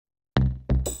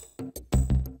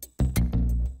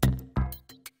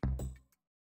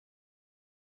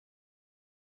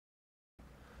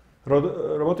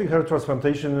Robotic hair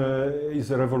transplantation is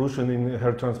a revolution in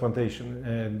hair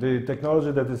transplantation. The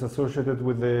technology that is associated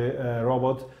with the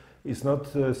robot is not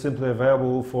simply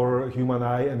available for human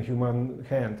eye and human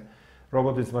hand.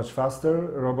 Robot is much faster.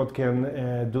 Robot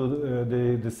can do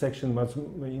the dissection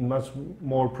in much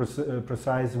more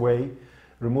precise way,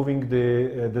 removing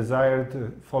the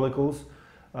desired follicles,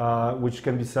 which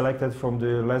can be selected from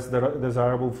the less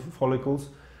desirable follicles,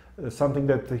 something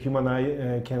that the human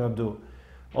eye cannot do.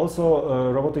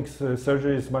 Also, robotics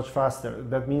surgery is much faster.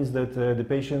 That means that the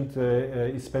patient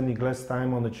is spending less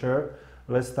time on the chair,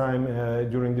 less time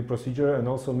during the procedure, and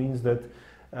also means that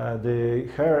the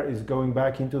hair is going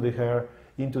back into the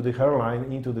hairline,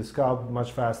 into the scalp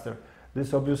much faster.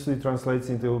 This obviously translates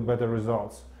into better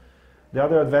results. The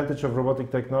other advantage of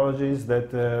robotic technology is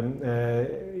that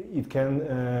it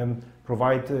can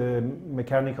provide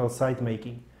mechanical site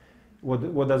making.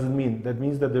 What does it mean? That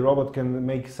means that the robot can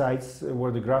make sites where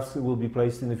the grafts will be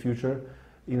placed in the future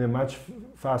in a much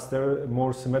faster,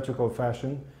 more symmetrical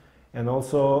fashion, and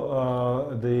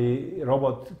also the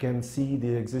robot can see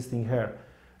the existing hair.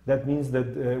 That means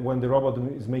that when the robot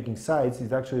is making sites,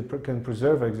 it actually can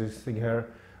preserve existing hair,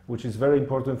 which is very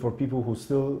important for people who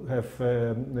still have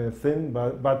thin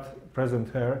but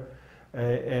present hair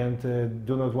and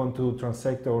do not want to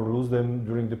transect or lose them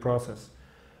during the process.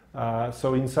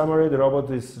 So in summary, the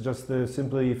robot is just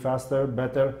simply faster,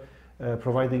 better,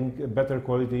 providing better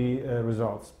quality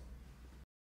results.